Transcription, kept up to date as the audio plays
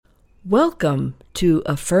Welcome to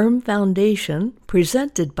A Firm Foundation,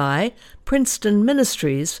 presented by Princeton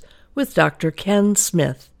Ministries with Dr. Ken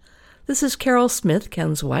Smith. This is Carol Smith,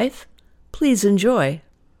 Ken's wife. Please enjoy.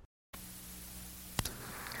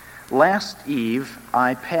 Last eve,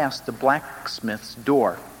 I passed the blacksmith's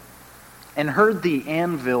door and heard the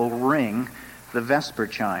anvil ring the vesper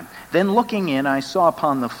chime. Then looking in, I saw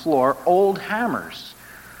upon the floor old hammers,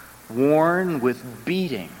 worn with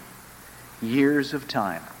beating years of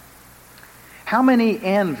time. "How many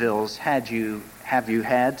anvils have you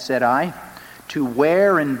had," said I, "to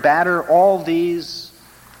wear and batter all these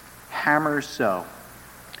hammers so?"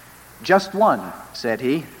 "Just one," said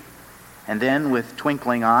he, and then with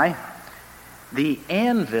twinkling eye, "The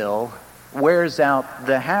anvil wears out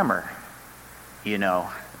the hammer, you know."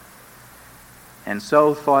 And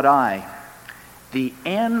so thought I, the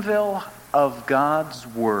anvil of God's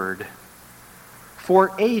Word.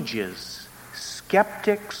 For ages,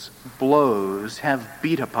 skeptics' blows have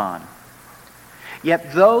beat upon.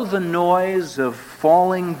 Yet though the noise of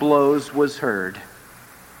falling blows was heard,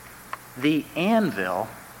 the anvil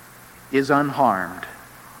is unharmed,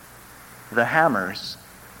 the hammers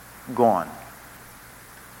gone.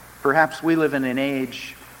 Perhaps we live in an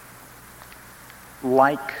age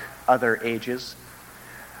like other ages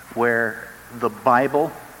where the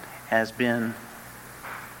Bible has been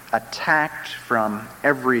attacked from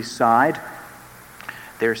every side.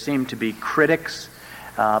 There seem to be critics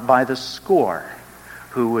by the score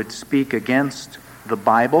who would speak against the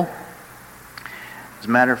Bible. As a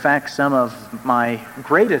matter of fact, some of my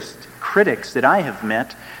greatest critics that I have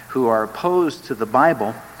met who are opposed to the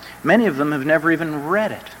Bible, many of them have never even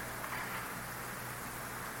read it,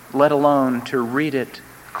 let alone to read it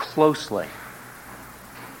closely.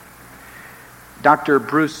 Dr.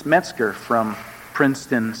 Bruce Metzger from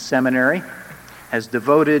Princeton Seminary has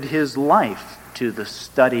devoted his life to the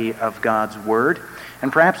study of God's Word, and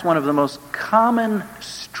perhaps one of the most common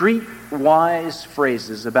streetwise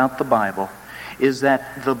phrases about the Bible is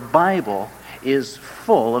that the Bible is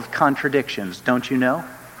full of contradictions, don't you know?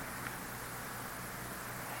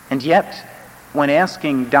 And yet, when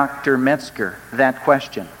asking Dr. Metzger that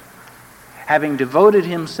question, having devoted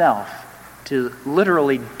himself to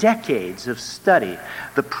literally decades of study,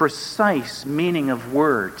 the precise meaning of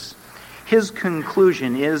words, his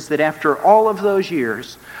conclusion is that after all of those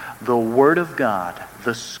years, the Word of God,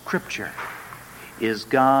 the Scripture, is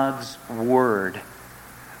God's Word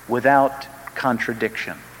without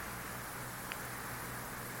contradiction.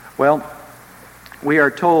 Well, we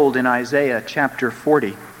are told in Isaiah chapter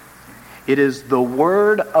 40, it is the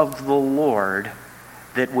Word of the Lord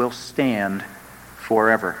that will stand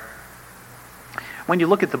forever. When you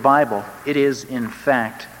look at the Bible, it is in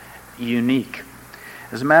fact unique.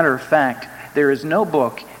 As a matter of fact, there is no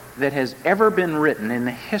book that has ever been written in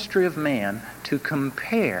the history of man to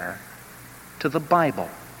compare to the Bible.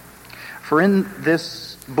 For in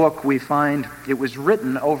this book we find it was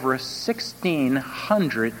written over a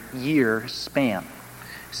 1,600-year span.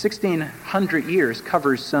 1,600 years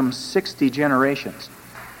covers some 60 generations.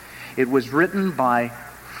 It was written by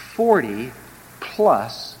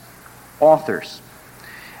 40-plus authors.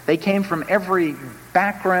 They came from every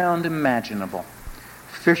background imaginable.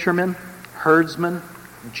 Fishermen, herdsmen,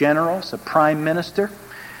 generals, a prime minister,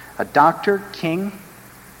 a doctor, king,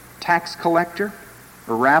 tax collector,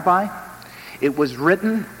 a rabbi. It was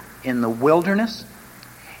written in the wilderness.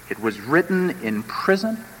 It was written in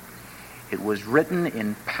prison. It was written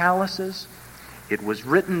in palaces. It was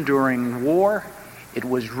written during war. It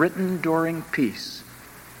was written during peace.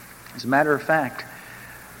 As a matter of fact,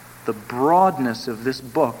 the broadness of this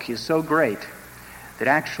book is so great that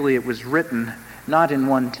actually it was written not in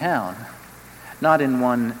one town, not in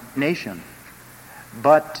one nation,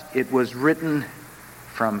 but it was written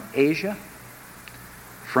from Asia,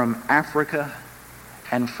 from Africa,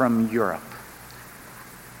 and from Europe.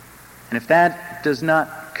 And if that does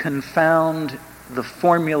not confound the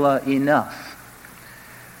formula enough,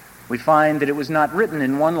 we find that it was not written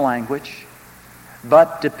in one language,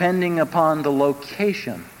 but depending upon the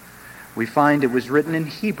location, we find it was written in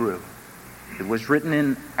Hebrew, it was written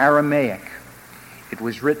in Aramaic, it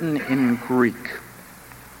was written in Greek.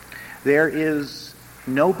 There is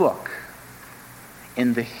no book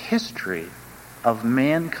in the history of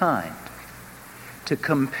mankind to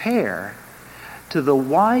compare to the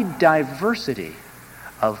wide diversity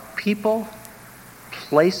of people,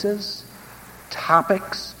 places,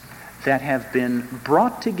 topics that have been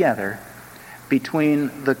brought together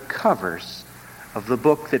between the covers of the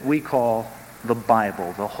book that we call the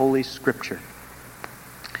Bible, the Holy Scripture.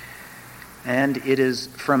 And it is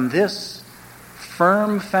from this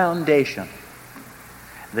firm foundation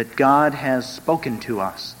that God has spoken to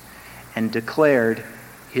us and declared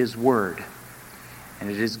His Word. And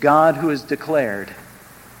it is God who has declared,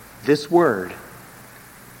 this Word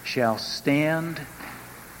shall stand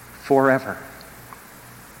forever.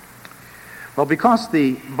 Well, because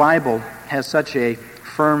the Bible has such a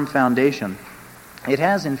firm foundation, it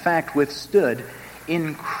has in fact withstood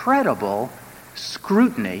incredible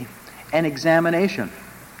scrutiny and examination.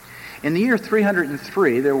 In the year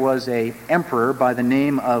 303, there was an emperor by the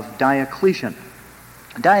name of Diocletian.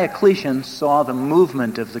 Diocletian saw the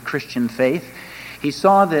movement of the Christian faith. He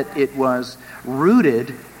saw that it was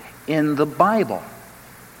rooted in the Bible.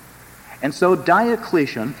 And so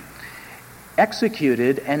Diocletian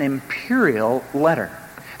executed an imperial letter.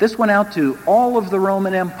 This went out to all of the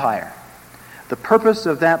Roman Empire. The purpose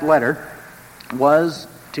of that letter was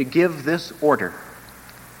to give this order,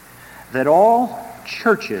 that all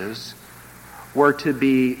churches were to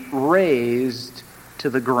be razed to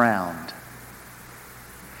the ground,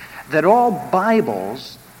 that all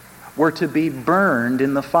Bibles were to be burned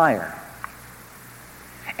in the fire.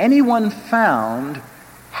 Anyone found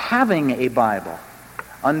having a Bible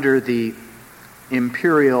under the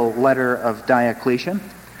imperial letter of Diocletian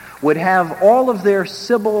would have all of their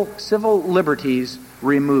civil liberties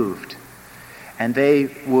removed, and they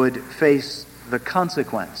would face the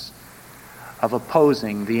consequence of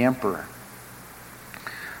opposing the emperor.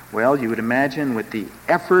 Well, you would imagine with the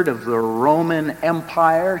effort of the Roman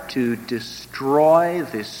Empire to destroy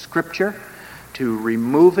the Scripture, to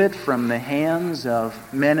remove it from the hands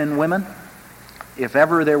of men and women, if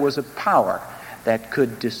ever there was a power that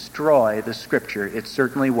could destroy the Scripture, it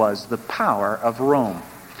certainly was the power of Rome.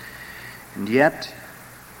 And yet,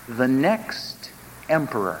 the next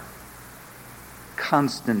emperor,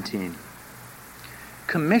 Constantine,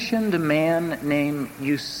 commissioned a man named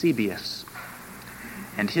Eusebius,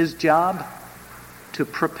 and his job to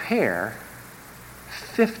prepare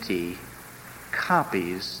 50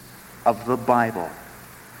 copies of the Bible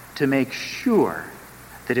to make sure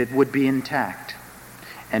that it would be intact.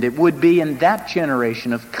 And it would be in that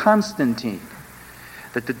generation of Constantine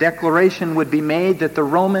that the declaration would be made that the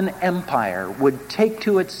Roman Empire would take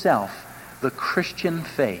to itself the Christian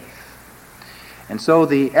faith. And so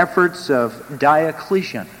the efforts of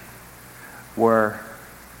Diocletian were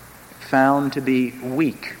found to be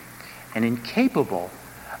weak and incapable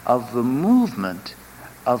of the movement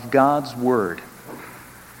of God's Word.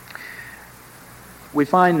 We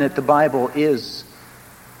find that the Bible is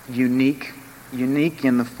unique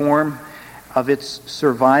in the form of its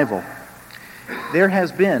survival. There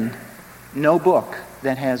has been no book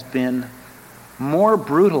that has been more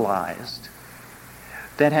brutalized,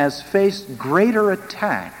 that has faced greater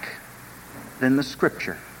attack than the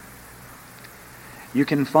Scripture. You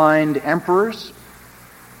can find emperors,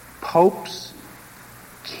 popes,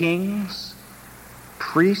 kings,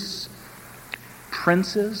 priests,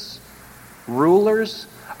 princes, rulers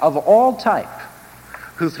of all type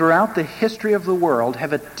who throughout the history of the world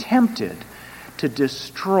have attempted to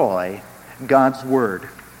destroy God's Word.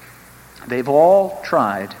 They've all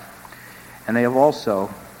tried, and they have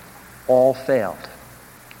also all failed.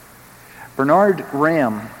 Bernard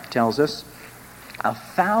Ramm tells us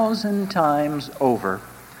 1,000 times over,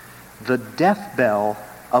 the death bell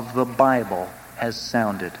of the Bible has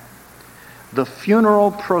sounded. The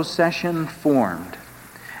funeral procession formed,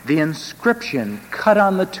 the inscription cut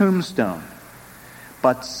on the tombstone,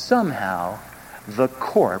 but somehow the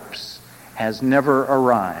corpse has never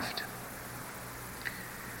arrived.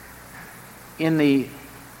 In the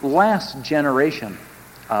last generation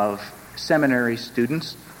of seminary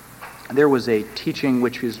students, there was a teaching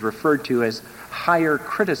which is referred to as higher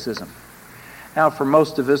criticism. Now, for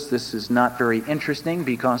most of us, this is not very interesting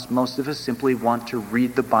because most of us simply want to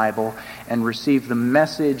read the Bible and receive the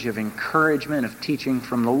message of encouragement, of teaching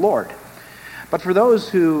from the Lord. But for those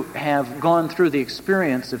who have gone through the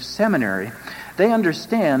experience of seminary, they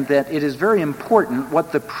understand that it is very important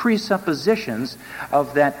what the presuppositions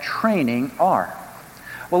of that training are.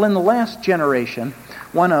 Well, in the last generation,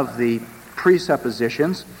 one of the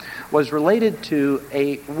presuppositions was related to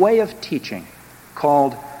a way of teaching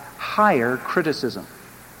called higher criticism.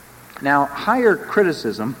 Now, higher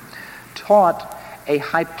criticism taught a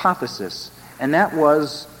hypothesis, and that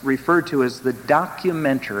was referred to as the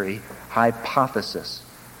documentary hypothesis.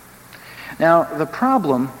 Now, the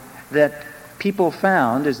problem that people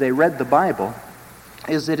found as they read the Bible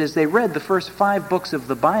is that as they read the first 5 books of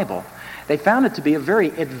the Bible, they found it to be a very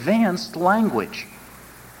advanced language.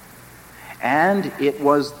 And it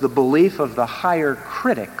was the belief of the higher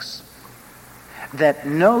critics that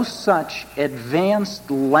no such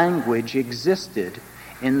advanced language existed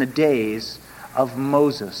in the days of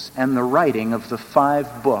Moses and the writing of the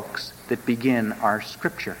 5 books that begin our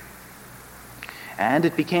Scripture. And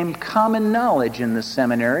it became common knowledge in the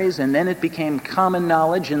seminaries, and then it became common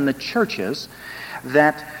knowledge in the churches,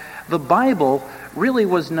 that the Bible really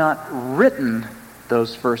was not written,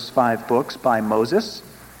 those first 5 books, by Moses,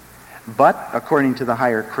 but, according to the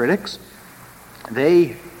higher critics,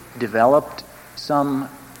 they developed some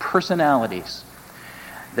personalities.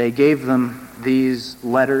 They gave them these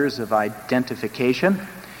letters of identification.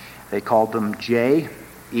 They called them J,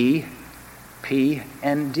 E, P,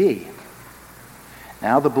 and D.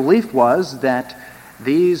 Now, the belief was that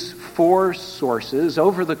these 4 sources,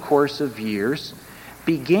 over the course of years,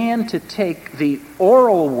 began to take the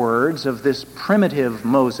oral words of this primitive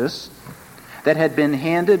Moses that had been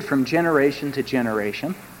handed from generation to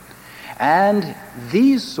generation, and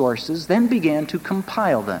these sources then began to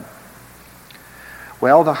compile them.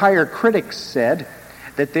 Well, the higher critics said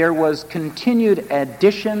that there was continued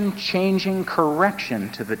addition, changing, correction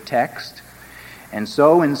to the text, and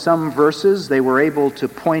so in some verses they were able to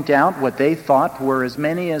point out what they thought were as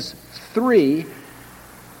many as 3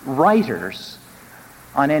 writers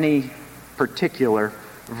on any particular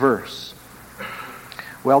verse.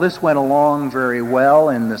 Well, this went along very well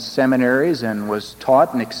in the seminaries and was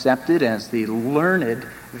taught and accepted as the learned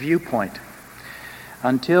viewpoint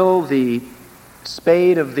until the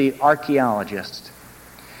spade of the archaeologist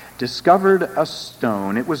discovered a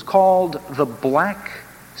stone. It was called the Black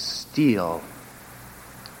Stele.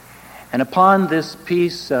 And upon this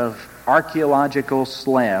piece of archaeological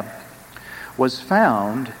slab was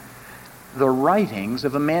found the writings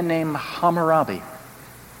of a man named Hammurabi.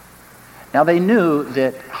 Now, they knew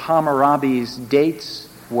that Hammurabi's dates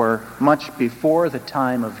were much before the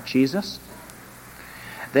time of Jesus.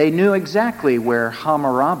 They knew exactly where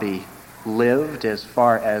Hammurabi lived as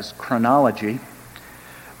far as chronology.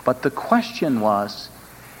 But the question was,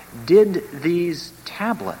 did these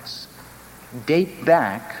tablets date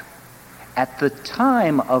back at the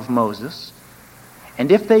time of Moses?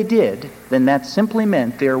 And if they did, then that simply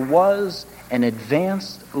meant there was an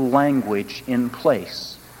advanced language in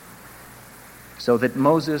place so that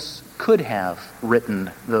Moses could have written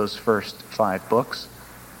those first 5 books.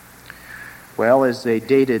 Well, as they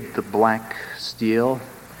dated the Black Stele,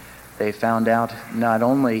 they found out not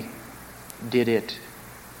only did it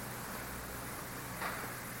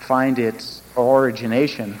find its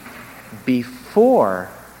origination before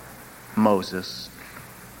Moses,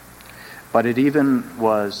 but it even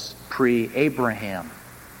was pre-Abraham.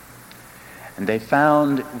 And they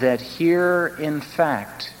found that here, in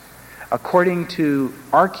fact, according to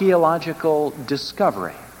archaeological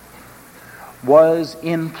discovery, was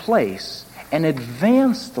in place an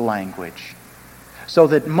advanced language so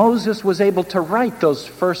that Moses was able to write those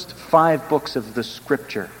first 5 books of the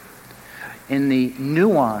Scripture in the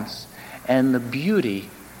nuance and the beauty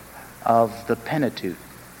of the Pentateuch.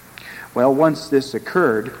 Well, once this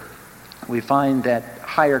occurred, we find that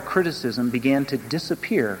higher criticism began to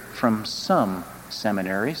disappear from some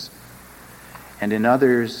seminaries, and in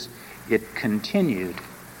others it continued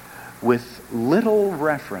with little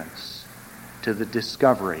reference to the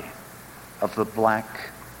discovery of the Black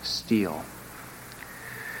Stele.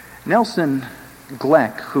 Nelson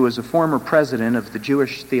Gleck, who is a former president of the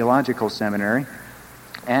Jewish Theological Seminary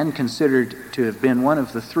and considered to have been one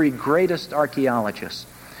of the 3 greatest archaeologists,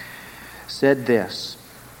 said this: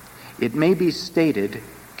 "It may be stated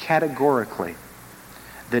categorically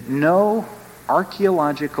that no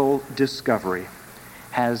archaeological discovery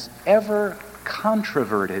has ever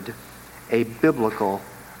controverted a biblical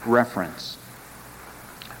reference."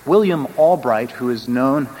 William Albright, who is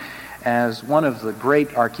known as one of the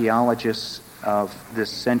great archaeologists of this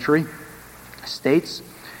century, states,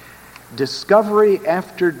 "Discovery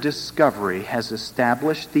after discovery has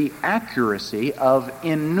established the accuracy of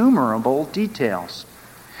innumerable details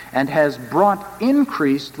and has brought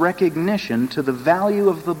increased recognition to the value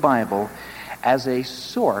of the Bible as a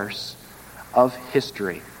source of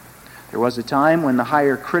history." There was a time when the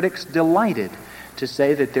higher critics delighted to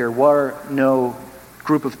say that there were no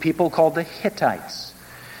group of people called the Hittites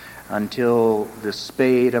until the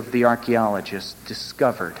spade of the archaeologists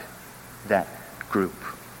discovered that group.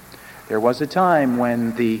 There was a time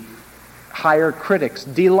when the higher critics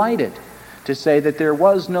delighted to say that there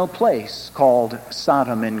was no place called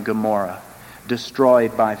Sodom and Gomorrah,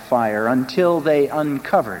 destroyed by fire, until they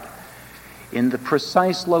uncovered in the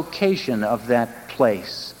precise location of that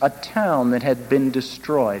place a town that had been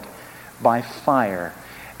destroyed by fire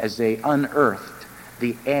as they unearthed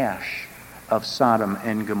the ash of Sodom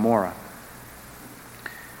and Gomorrah.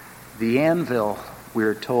 The anvil,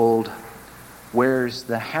 we're told, wears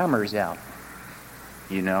the hammers out.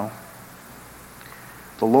 you know.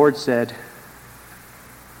 The Lord said,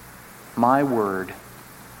 "My word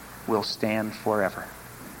will stand forever."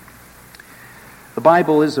 The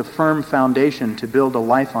Bible is a firm foundation to build a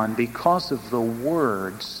life on because of the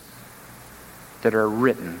words that are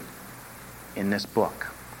written in this book.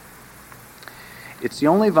 It's the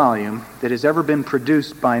only volume that has ever been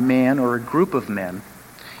produced by man or a group of men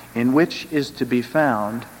in which is to be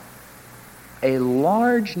found a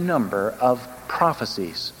large number of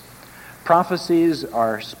prophecies. Prophecies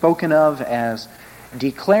are spoken of as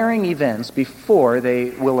declaring events before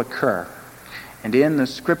they will occur. And in the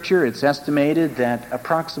Scripture, it's estimated that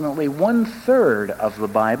approximately 1/3 of the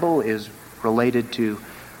Bible is related to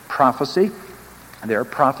prophecy. There are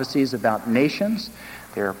prophecies about nations.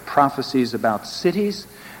 There are prophecies about cities.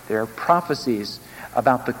 There are prophecies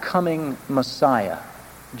about the coming Messiah,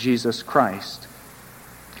 Jesus Christ.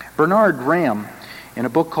 Bernard Ramm, in a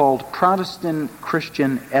book called Protestant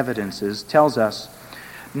Christian Evidences, tells us,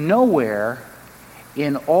 nowhere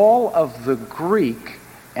in all of the Greek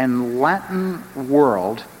and Latin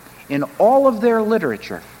world, in all of their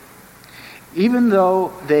literature, even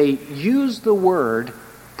though they use the word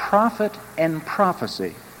prophet and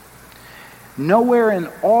prophecy, nowhere in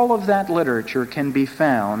all of that literature can be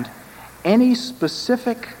found any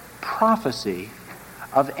specific prophecy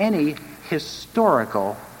of any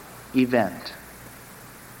historical event.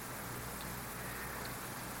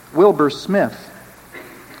 Wilbur Smith,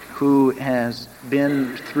 who has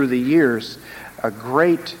been through the years a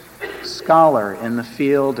great scholar in the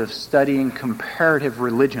field of studying comparative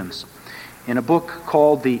religions, in a book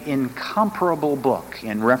called The Incomparable Book,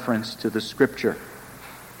 in reference to the Scripture,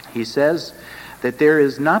 he says that there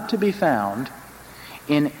is not to be found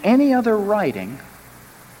in any other writing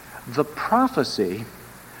the prophecy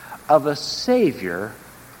of a Savior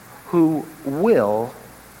who will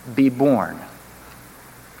be born.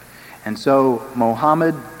 And so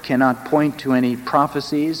Muhammad cannot point to any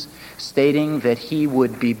prophecies stating that he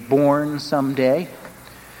would be born someday,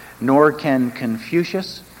 nor can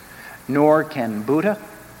Confucius, nor can Buddha.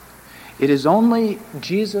 It is only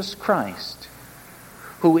Jesus Christ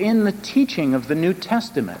who in the teaching of the New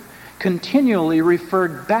Testament continually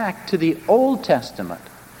referred back to the Old Testament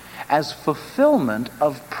as fulfillment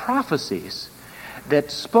of prophecies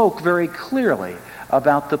that spoke very clearly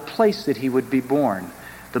about the place that he would be born,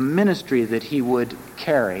 the ministry that he would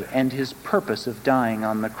carry, and his purpose of dying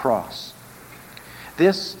on the cross.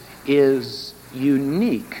 This is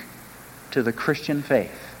unique to the Christian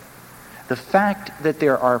faith. The fact that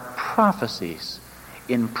there are prophecies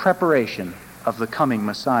in preparation of the coming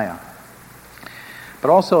Messiah.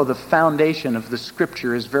 But also the foundation of the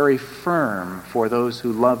Scripture is very firm for those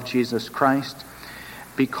who love Jesus Christ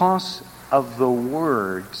because of the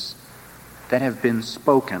words that have been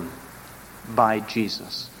spoken by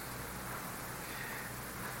Jesus.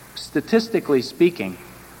 Statistically speaking,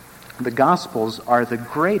 the Gospels are the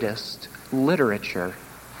greatest literature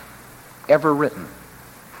ever written.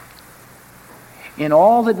 In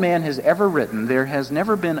all that man has ever written, there has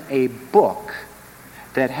never been a book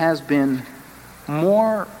that has been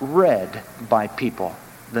more read by people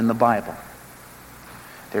than the Bible.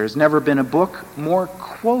 There has never been a book more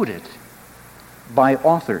quoted by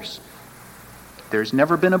authors. There's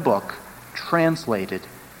never been a book translated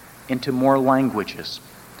into more languages.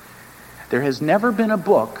 There has never been a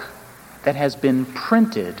book that has been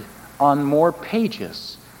printed on more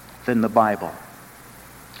pages than the Bible.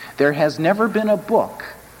 There has never been a book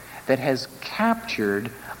that has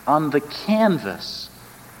captured on the canvas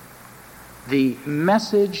the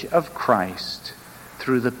message of Christ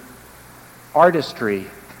through the artistry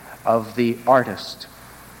of the artist.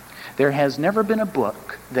 There has never been a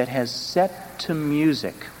book that has set to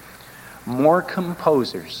music more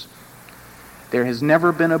composers. There has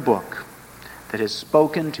never been a book that has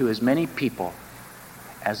spoken to as many people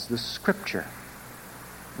as the Scripture,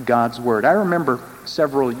 God's Word. I remember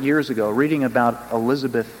several years ago reading about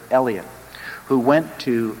Elizabeth Elliot, who went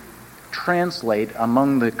to translate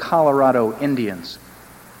among the Colorado Indians.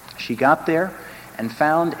 She got there and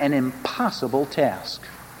found an impossible task.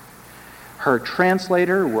 Her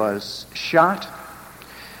translator was shot,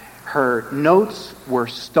 her notes were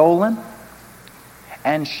stolen,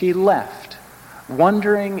 and she left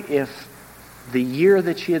wondering if the year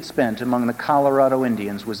that she had spent among the Colorado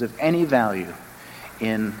Indians was of any value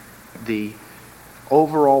in the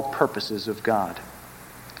overall purposes of God.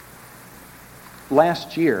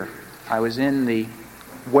 Last year, I was in the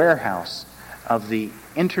warehouse of the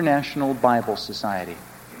International Bible Society.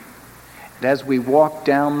 And as we walked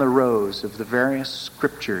down the rows of the various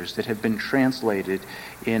scriptures that have been translated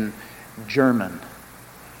in German,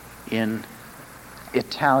 in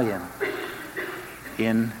Italian,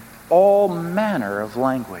 in all manner of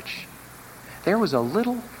language. There was a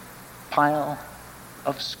little pile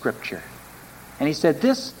of scripture. And he said,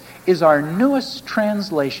 this is our newest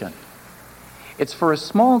translation. It's for a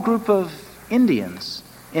small group of Indians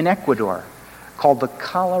in Ecuador called the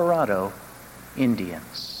Colorado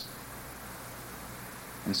Indians.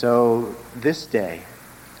 And so this day,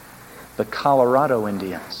 the Colorado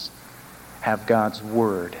Indians have God's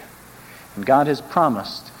Word. And God has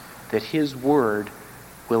promised that His Word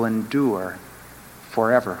will endure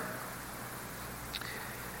forever.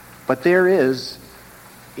 But there is,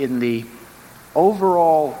 in the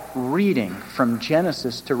overall reading from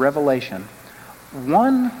Genesis to Revelation,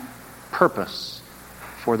 one purpose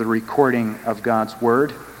for the recording of God's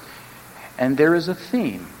Word, and there is a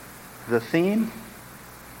theme. The theme,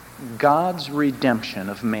 God's redemption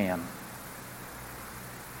of man.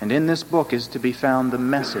 And in this book is to be found the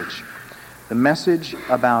message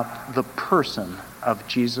about the person of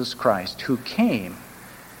Jesus Christ, who came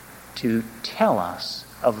to tell us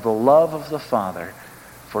of the love of the Father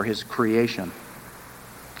for His creation.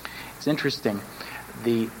 It's interesting,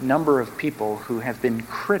 the number of people who have been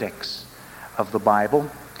critics of the Bible,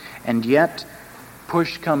 and yet,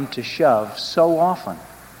 push come to shove, so often,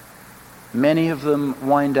 many of them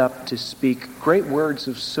wind up to speak great words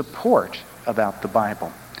of support about the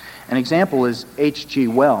Bible. An example is H.G.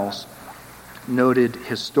 Wells, noted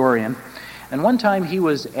historian. And one time he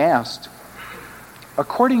was asked,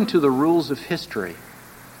 according to the rules of history,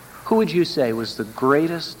 who would you say was the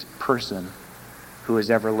greatest person who has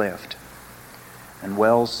ever lived? And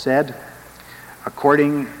Wells said,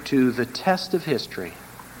 according to the test of history,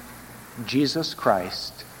 Jesus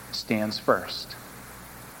Christ stands first.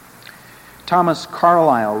 Thomas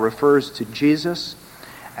Carlyle refers to Jesus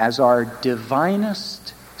as our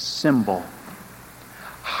divinest symbol.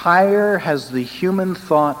 Higher has the human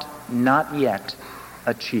thought not yet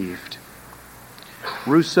achieved.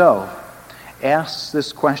 Rousseau asks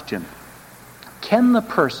this question: can the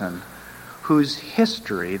person whose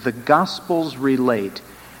history the Gospels relate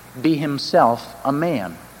be himself a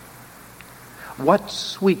man? What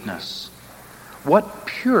sweetness, what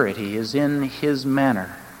purity is in his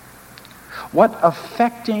manner? What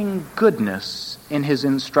affecting goodness in his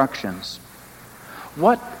instructions?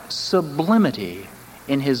 What sublimity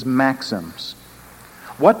in his maxims?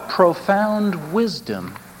 What profound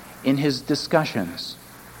wisdom in his discussions?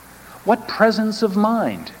 What presence of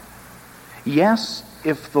mind? Yes,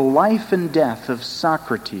 if the life and death of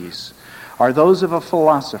Socrates are those of a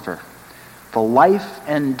philosopher, the life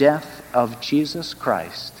and death of Jesus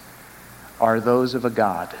Christ are those of a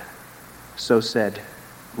God. So said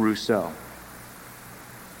Rousseau.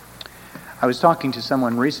 I was talking to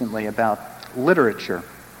someone recently about literature,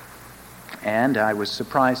 and I was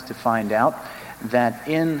surprised to find out that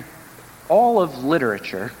in all of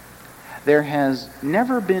literature, there has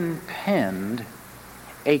never been penned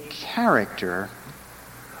a character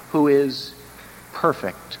who is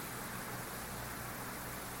perfect.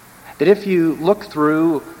 That if you look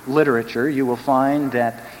through literature, you will find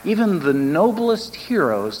that even the noblest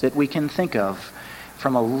heroes that we can think of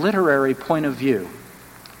from a literary point of view,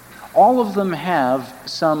 all of them have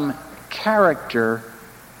some character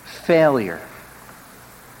failure.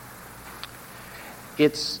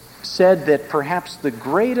 It's said that perhaps the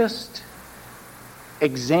greatest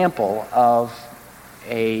example of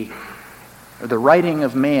the writing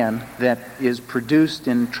of man that is produced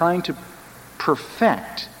in trying to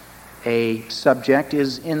perfect a subject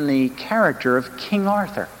is in the character of King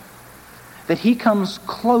Arthur. That he comes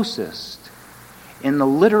closest in the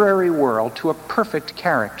literary world to a perfect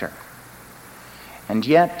character. And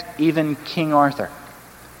yet, even King Arthur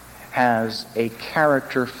has a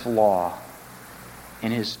character flaw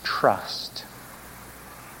in his trust,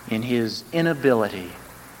 in his inability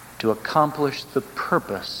to accomplish the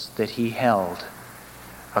purpose that he held,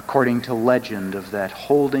 according to legend of that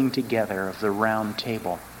holding together of the round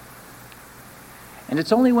table. And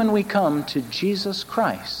it's only when we come to Jesus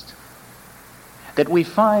Christ that we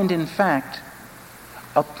find, in fact,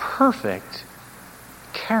 a perfect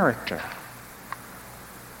character.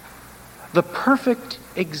 The perfect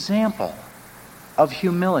example of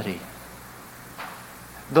humility.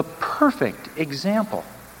 The perfect example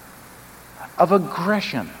of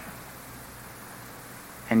aggression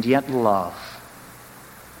and yet love.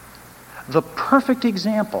 The perfect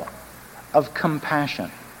example of compassion.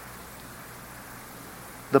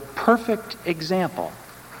 The perfect example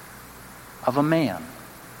of a man.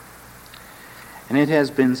 And it has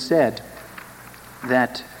been said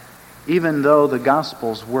that even though the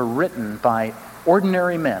Gospels were written by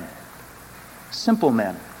ordinary men, simple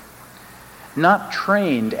men, not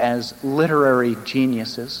trained as literary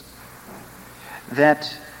geniuses,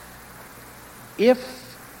 that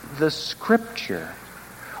if the Scripture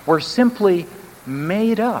were simply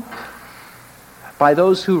made up by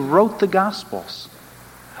those who wrote the Gospels,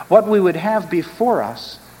 what we would have before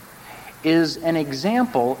us is an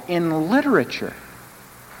example in literature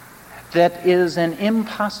that is an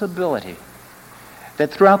impossibility,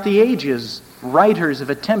 that throughout the ages, writers have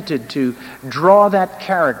attempted to draw that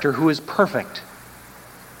character who is perfect.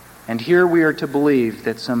 And here we are to believe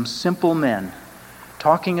that some simple men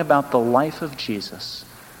talking about the life of Jesus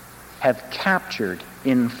have captured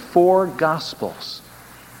in 4 Gospels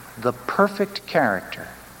the perfect character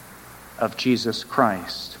of Jesus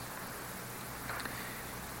Christ.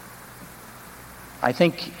 I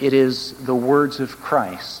think it is the words of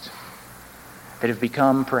Christ that have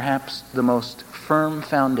become perhaps the most firm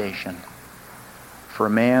foundation for a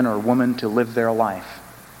man or woman to live their life.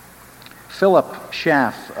 Philip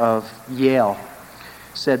Schaff of Yale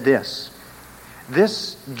said this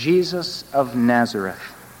Jesus of Nazareth,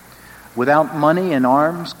 without money and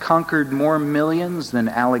arms, conquered more millions than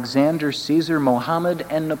Alexander, Caesar, Mohammed,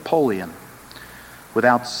 and Napoleon.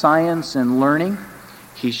 Without science and learning,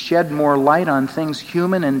 he shed more light on things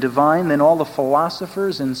human and divine than all the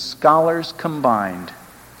philosophers and scholars combined.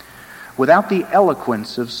 Without the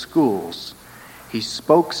eloquence of schools, he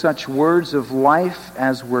spoke such words of life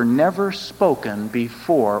as were never spoken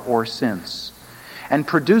before or since, and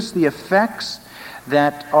produced the effects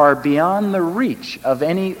that are beyond the reach of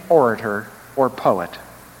any orator or poet.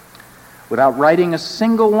 Without writing a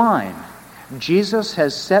single line, Jesus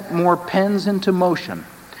has set more pens into motion,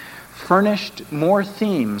 furnished more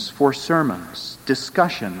themes for sermons,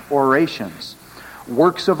 discussion, orations,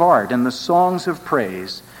 works of art, and the songs of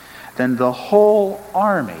praise than the whole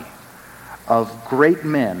army of great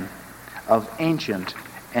men of ancient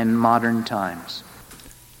and modern times.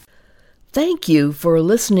 Thank you for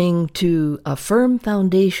listening to A Firm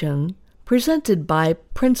Foundation, presented by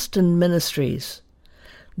Princeton Ministries.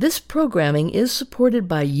 This programming is supported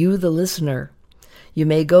by you, the listener. You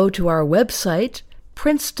may go to our website,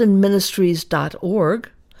 princetonministries.org,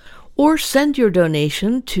 or send your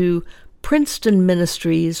donation to Princeton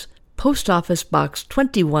Ministries, Post Office Box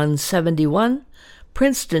 2171,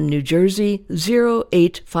 Princeton, New Jersey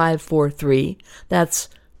 08543. That's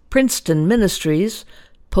Princeton Ministries,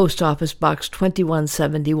 Post Office Box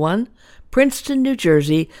 2171, Princeton, New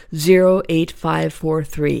Jersey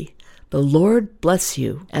 08543. The Lord bless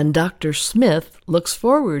you, and Dr. Smith looks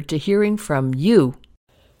forward to hearing from you.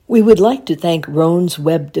 We would like to thank Roan's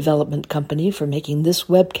Web Development Company for making this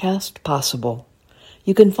webcast possible.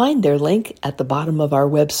 You can find their link at the bottom of our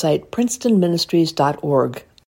website, princetonministries.org.